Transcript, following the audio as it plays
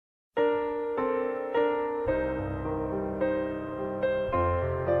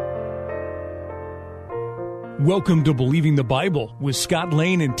Welcome to Believing the Bible with Scott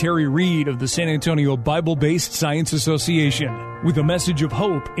Lane and Terry Reed of the San Antonio Bible-Based Science Association, with a message of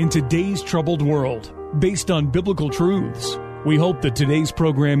hope in today's troubled world, based on biblical truths. We hope that today's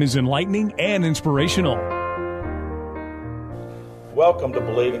program is enlightening and inspirational. Welcome to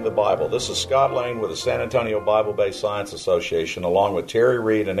Believing the Bible. This is Scott Lane with the San Antonio Bible-Based Science Association, along with Terry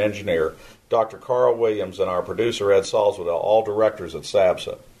Reed and engineer Dr. Carl Williams and our producer Ed Salzwedel, all directors at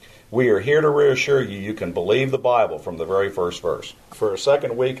SABSA. We are here to reassure you can believe the Bible from the very first verse. For a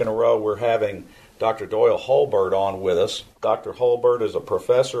second week in a row, we're having Dr. Doyle Holbert on with us. Dr. Holbert is a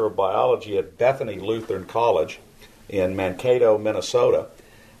professor of biology at Bethany Lutheran College in Mankato, Minnesota.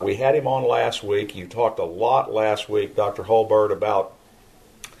 We had him on last week. You talked a lot last week, Dr. Holbert, about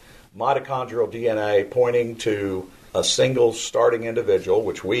mitochondrial DNA pointing to a single starting individual,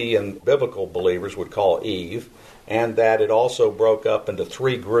 which we and biblical believers would call Eve, and that it also broke up into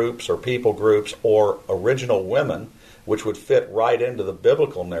three groups or people groups or original women, which would fit right into the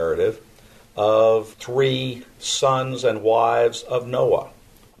biblical narrative of three sons and wives of Noah.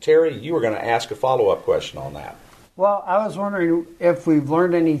 Terry, you were going to ask a follow-up question on that. Well, I was wondering if we've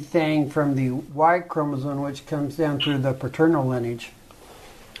learned anything from the Y chromosome, which comes down through the paternal lineage.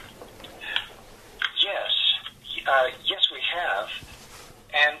 Yes, we have.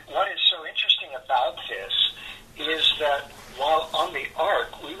 And what is so interesting about this is that while on the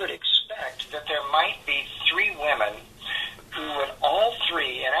ark, we would expect that there might be three women who would all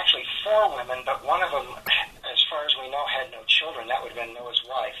three, and actually four women, but one of them, as far as we know, had no children. That would have been Noah's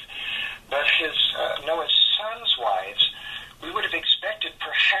wife. But Noah's son's wives, we would have expected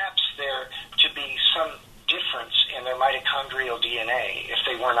perhaps there to be some difference in their mitochondrial DNA if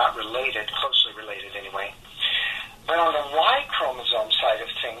they were not related, closely related anyway. But on the Y chromosome side of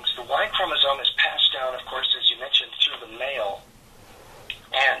things, the Y chromosome is passed down, of course, as you mentioned, through the male.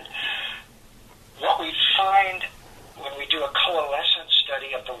 And what we find when we do a coalescence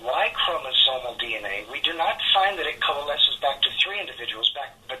study of the Y chromosomal DNA, we do not find that it coalesces back to three individuals,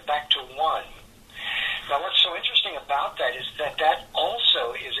 but back to one. Now, what's so interesting about that is that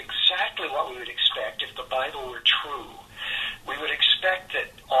also is exactly what we would expect if the Bible were true. We would expect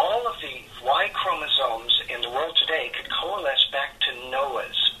that all of the Y chromosomes in the world today could coalesce back to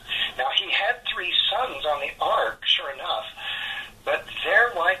Noah's. Now, he had three sons on the ark, sure enough, but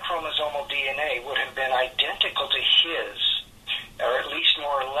their Y chromosomal DNA would have been identical to his, or at least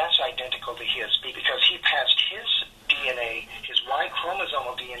more or less identical to his, because he passed his DNA, his Y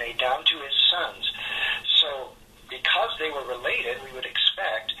chromosomal DNA, down to his sons. So, because they were related, we would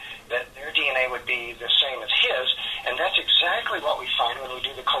expect that their DNA would be the same as his, and that's exactly what we find when we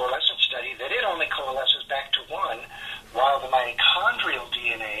do the coalescence study, that it only coalesces back to one, while the mitochondrial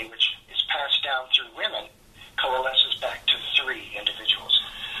DNA, which is passed down through women, coalesces back to three individuals.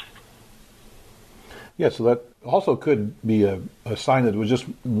 Yeah, so that also could be a sign that it was just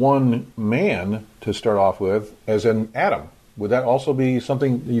one man to start off with, as in Adam. Would that also be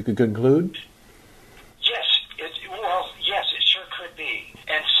something that you could conclude? Yes, it sure could be.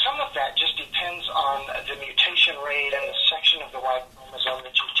 And some of that just depends on the mutation rate and the section of the Y chromosome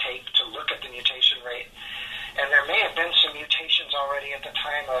that you take to look at the mutation rate. And there may have been some mutations already at the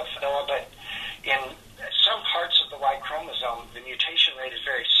time of Noah, but in some parts of the Y chromosome, the mutation rate is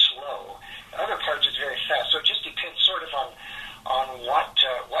very slow. Other parts it's very fast. So it just depends sort of on what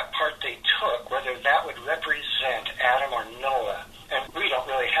part they took, whether that would represent Adam or Noah. And we don't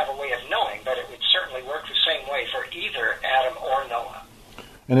really have a way of knowing, but it would certainly work the same way for either Adam or Noah.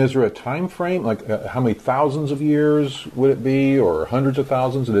 And is there a time frame, like how many thousands of years would it be, or hundreds of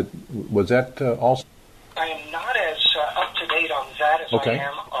thousands? Was that also? I am not as up to date on that as I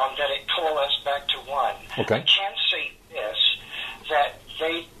am on that it coalesced back to one. Okay. I can say this, that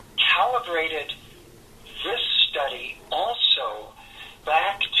they calibrated this study also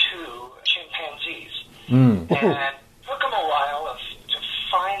back to chimpanzees. And it took them a while to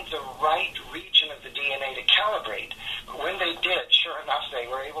find the right region of the DNA to calibrate. But when they did, sure enough, they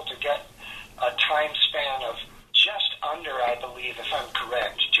were able to get a time span of just under, I believe, if I'm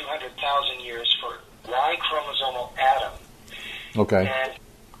correct, 200,000 years for Y chromosomal Adam. Okay. And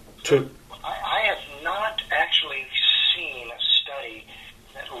I have not actually seen a study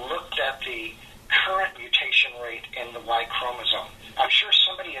that looked at the current mutation rate in the Y chromosome. I'm sure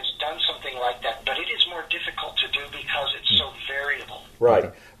somebody has done something like that, but it is more difficult to do because it's so variable.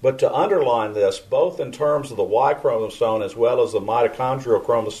 Right. But to underline this, both in terms of the Y chromosome as well as the mitochondrial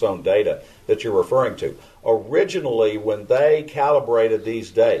chromosome data that you're referring to, originally when they calibrated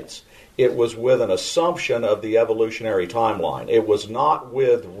these dates, it was with an assumption of the evolutionary timeline. It was not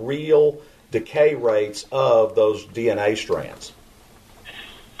with real decay rates of those DNA strands.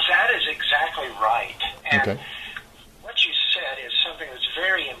 That is exactly right. And Okay. what you said is something that's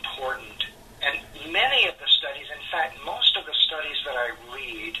very important. And many of the studies, in fact, most of the studies that I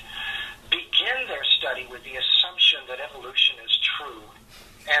read, begin their study with the assumption that evolution is true,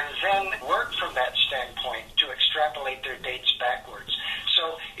 and then work from that standpoint to extrapolate their dates backwards.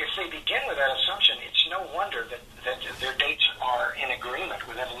 So if they begin with that assumption, it's no wonder that their dates are in agreement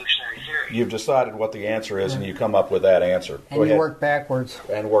with evolutionary theory. You've decided what the answer is, and you come up with that answer. And Go you ahead. work backwards.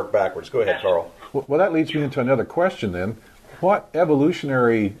 And work backwards. Go ahead, Carl. Well, that leads me into another question then. What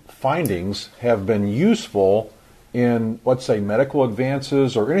evolutionary findings have been useful in, let's say, medical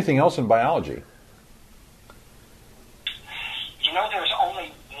advances or anything else in biology? You know, there's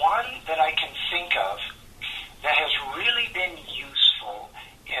only one that I can think of that has really been useful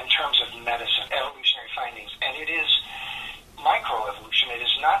in terms of medicine, evolutionary findings, and it is microevolution. It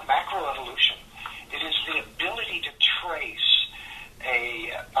is not macroevolution. It is the ability to trace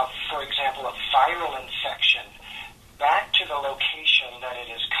for example, a viral infection back to the location that it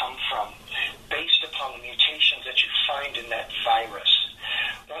has come from based upon the mutations that you find in that virus.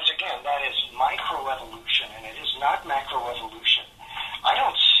 Once again, that is microevolution, and it is not macroevolution. I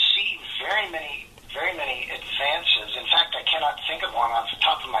don't see very many advances. In fact, I cannot think of one off the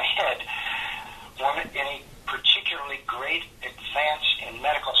top of my head, any particularly great advance in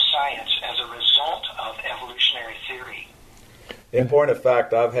medical science as a result of evolutionary theory. In point of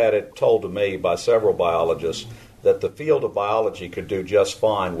fact, I've had it told to me by several biologists that the field of biology could do just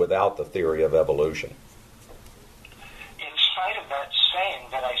fine without the theory of evolution. In spite of that saying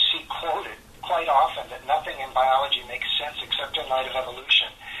that I see quoted quite often, that nothing in biology makes sense except in light of evolution,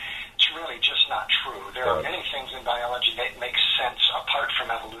 it's really just not true. There are many things in biology that make sense apart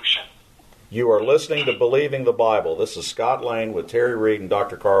from evolution. You are listening to Believing the Bible. This is Scott Lane with Terry Reed and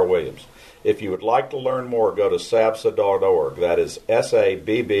Dr. Carl Williams. If you would like to learn more, go to sabsa.org. That is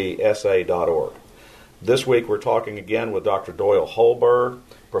sabbsa.org. This week we're talking again with Dr. Doyle Holberg,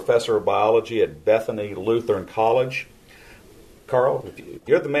 professor of biology at Bethany Lutheran College. Carl,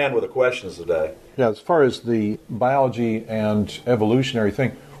 you're the man with the questions today. Yeah, as far as the biology and evolutionary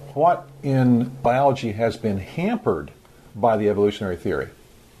thing, what in biology has been hampered by the evolutionary theory?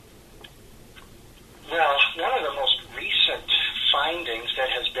 Well, one of the most recent findings that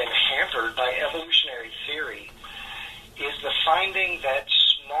has been hampered by evolutionary theory is the finding that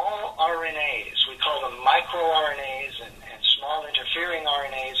small RNAs, we call them microRNAs and small interfering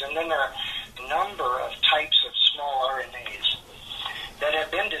RNAs, and then there are a number of types of small RNAs that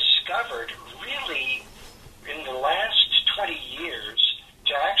have been discovered really in the last 20 years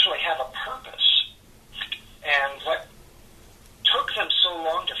to actually have a purpose. And what took them so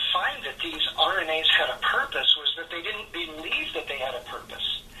long to find that these RNAs had a purpose was that they didn't believe that they had a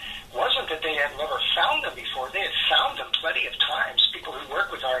purpose. It wasn't that they had never found them before. They had found them plenty of times. People who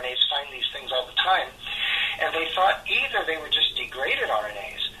work with RNAs find these things all the time. And they thought either they were just degraded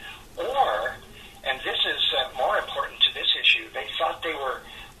RNAs or, and this is more important to this issue, they thought they were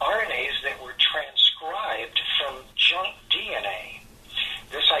RNAs that were transcribed from junk DNA.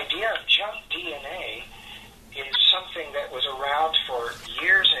 This idea of junk DNA is something that was around for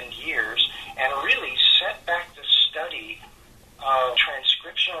years and years and really set back the study of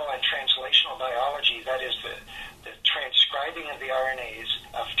transcriptional and translational biology, that is the transcribing of the RNAs,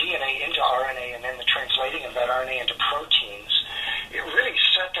 of DNA into RNA, and then the translating of that RNA into proteins. It really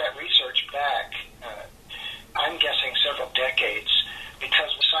set that research back, I'm guessing, several decades,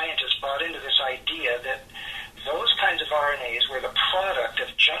 because scientists bought into this idea that those kinds of RNAs were the product of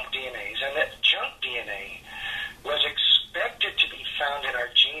junk DNAs, and that junk DNA was expected to be found in our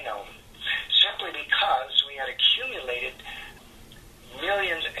genome simply because we had accumulated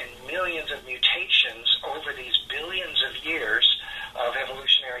millions and millions of mutations over these billions of years of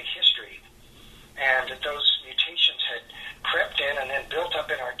evolutionary history, and that those mutations had crept in and then built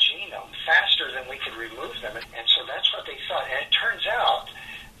up in our genome faster than we could remove them. And so that's what they thought. And it turns out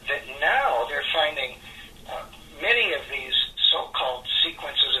that now they're finding many of these so-called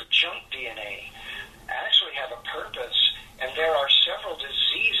sequences of junk DNA actually have a purpose, and there are several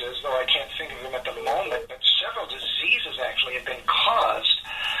diseases, though I can't think of them at the moment, but several diseases actually have been caused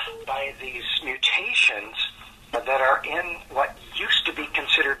by these mutations that are in what used to be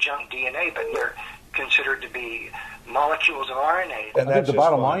considered junk DNA, but they're considered to be molecules of RNA. I think the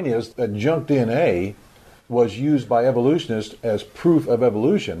bottom line is that junk DNA was used by evolutionists as proof of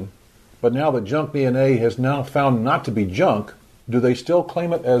evolution, but now that junk DNA has now found not to be junk, do they still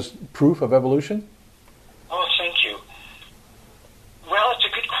claim it as proof of evolution? Oh, thank you. Well, it's a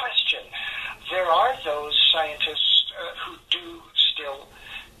good question. There are those scientists who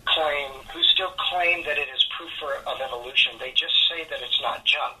still claim that it is proof of evolution. They just say that it's not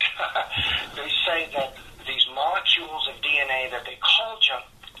junk. They say that these molecules of DNA that they call junk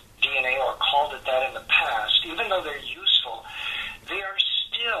DNA, or called it that in the past, even though they're useful, they are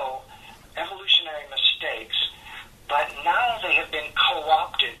still evolutionary mistakes, but now they have been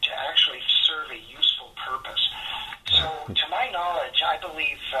co-opted to actually serve a useful purpose. So, to my knowledge, I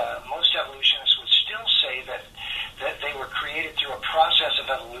believe most evolutionists would still say that they were created through a process of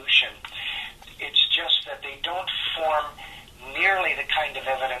evolution. It's just that they don't form nearly the kind of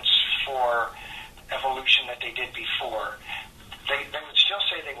evidence for evolution that they did before. They would still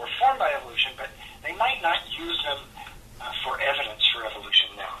say they were formed by evolution, but they might not use them for evidence for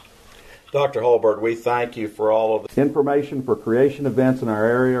evolution now. Dr. Holberg, we thank you for all of the information for creation events in our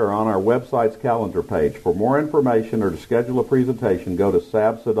area or on our website's calendar page. For more information or to schedule a presentation, go to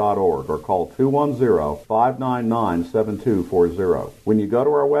sabsa.org or call 210-599-7240. When you go to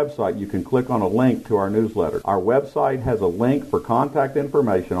our website, you can click on a link to our newsletter. Our website has a link for contact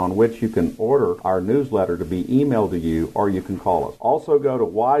information on which you can order our newsletter to be emailed to you, or you can call us. Also go to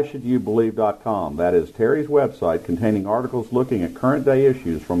whyshouldyoubelieve.com. That is Terry's website containing articles looking at current day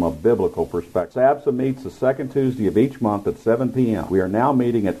issues from a biblical perspective. SABSA meets the second Tuesday of each month at 7 p.m. We are now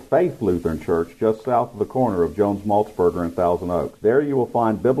meeting at Faith Lutheran Church just south of the corner of Jones Maltzberger and Thousand Oaks. There you will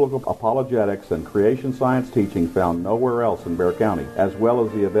find biblical apologetics and creation science teaching found nowhere else in Bexar County, as well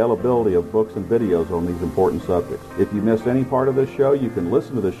as the availability of books and videos on these important subjects. If you missed any part of this show, you can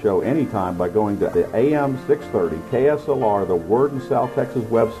listen to the show anytime by going to the AM 630 KSLR, the Word in South Texas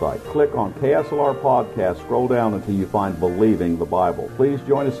website. Click on KSLR Podcast, scroll down until you find Believing the Bible. Please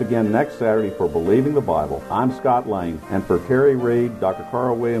join us again next Saturday for Believing the Bible. I'm Scott Lane, and for Terry Reed, Dr.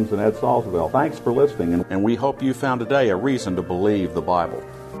 Carl Williams, and Ed Salzwell, thanks for listening, and we hope you found today a reason to believe the Bible.